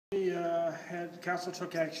Council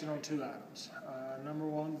took action on two items. Number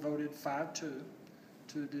one, voted 5-2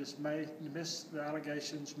 to dismiss the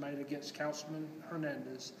allegations made against Councilman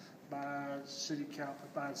Hernandez by City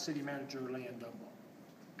Manager Leanne Dumbauld.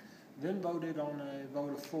 Then voted on a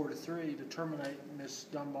vote of 4-3 to terminate Ms.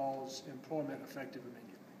 Dumbauld's employment effective immediately.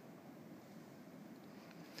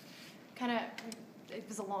 It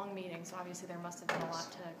was a long meeting, so obviously there must have been a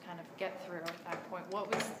lot to kind of get through at that point.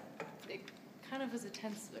 It kind of was a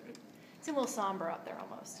tense, it seemed a little somber out there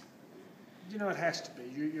almost. You know, it has to be.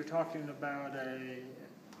 You're talking about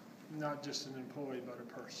not just an employee, but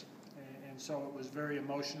a person. And so it was very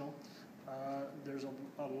emotional. There's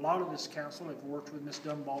a lot of this council have worked with Ms.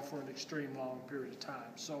 Dumbauld for an extreme long period of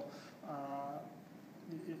time. So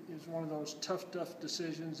it's one of those tough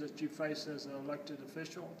decisions that you face as an elected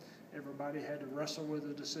official. Everybody had to wrestle with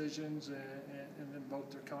the decisions and then vote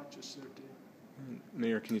their conscience thereof.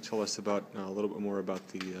 Mayor, can you tell us about a little bit more about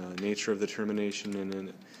the nature of the termination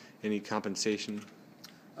and any compensation?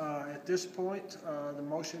 At this point, the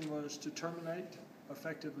motion was to terminate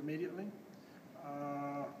effective immediately.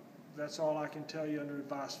 That's all I can tell you under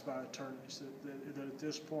advice by attorneys, that at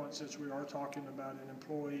this point, since we are talking about an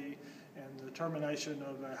employee and the termination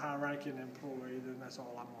of a high-ranking employee, then that's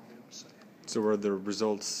all I'm going to be able to say. So are the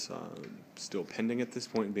results still pending at this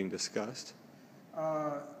point, being discussed?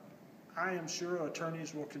 I am sure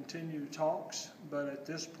attorneys will continue talks, but at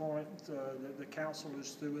this point, the council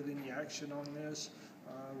is through with any action on this.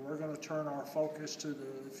 We're going to turn our focus to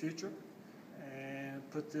the future and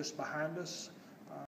put this behind us.